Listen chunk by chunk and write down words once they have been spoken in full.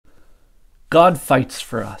God fights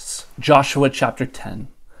for us. Joshua chapter 10.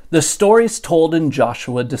 The stories told in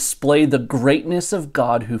Joshua display the greatness of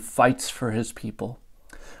God who fights for his people.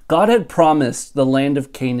 God had promised the land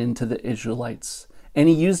of Canaan to the Israelites, and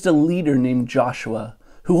he used a leader named Joshua,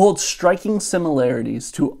 who holds striking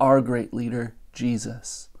similarities to our great leader,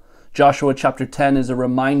 Jesus. Joshua chapter 10 is a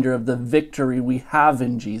reminder of the victory we have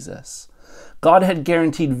in Jesus. God had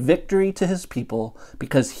guaranteed victory to his people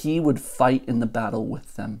because he would fight in the battle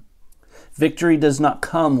with them. Victory does not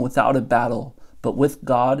come without a battle, but with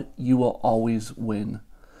God, you will always win.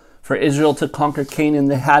 For Israel to conquer Canaan,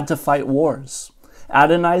 they had to fight wars.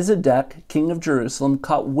 Adonizedek, king of Jerusalem,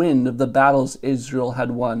 caught wind of the battles Israel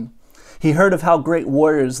had won. He heard of how great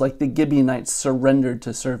warriors like the Gibeonites surrendered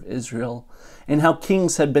to serve Israel, and how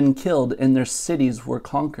kings had been killed and their cities were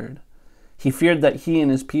conquered. He feared that he and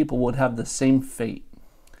his people would have the same fate.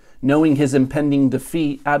 Knowing his impending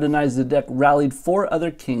defeat, Adonizedek rallied 4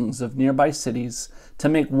 other kings of nearby cities to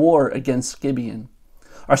make war against Gibeon.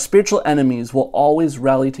 Our spiritual enemies will always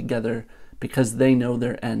rally together because they know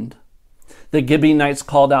their end. The Gibeonites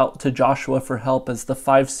called out to Joshua for help as the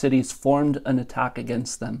 5 cities formed an attack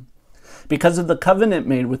against them. Because of the covenant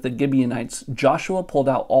made with the Gibeonites, Joshua pulled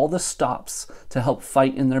out all the stops to help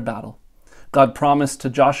fight in their battle. God promised to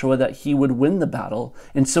Joshua that he would win the battle,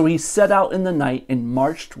 and so he set out in the night and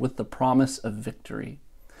marched with the promise of victory.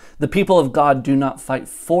 The people of God do not fight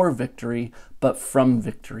for victory, but from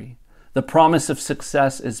victory. The promise of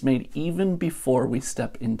success is made even before we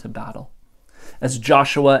step into battle. As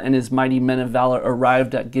Joshua and his mighty men of valor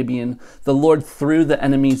arrived at Gibeon, the Lord threw the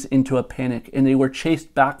enemies into a panic, and they were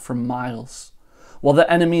chased back for miles. While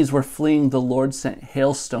the enemies were fleeing, the Lord sent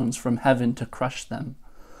hailstones from heaven to crush them.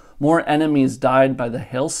 More enemies died by the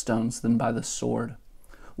hailstones than by the sword.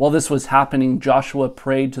 While this was happening, Joshua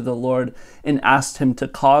prayed to the Lord and asked him to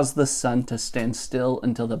cause the sun to stand still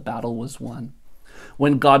until the battle was won.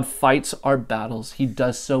 When God fights our battles, he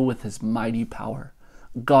does so with his mighty power.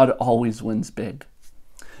 God always wins big.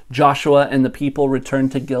 Joshua and the people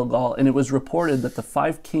returned to Gilgal, and it was reported that the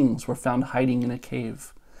 5 kings were found hiding in a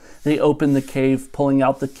cave. They opened the cave, pulling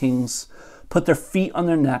out the kings, put their feet on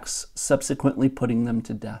their necks, subsequently putting them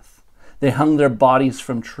to death. They hung their bodies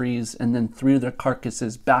from trees and then threw their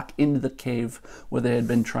carcasses back into the cave where they had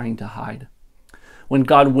been trying to hide. When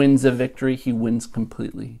God wins a victory, he wins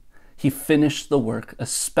completely. He finished the work,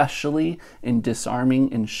 especially in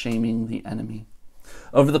disarming and shaming the enemy.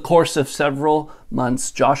 Over the course of several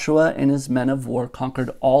months, Joshua and his men of war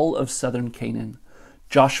conquered all of southern Canaan.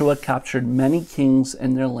 Joshua captured many kings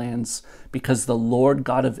and their lands because the Lord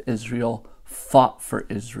God of Israel fought for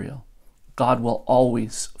Israel. God will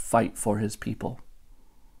always fight for his people.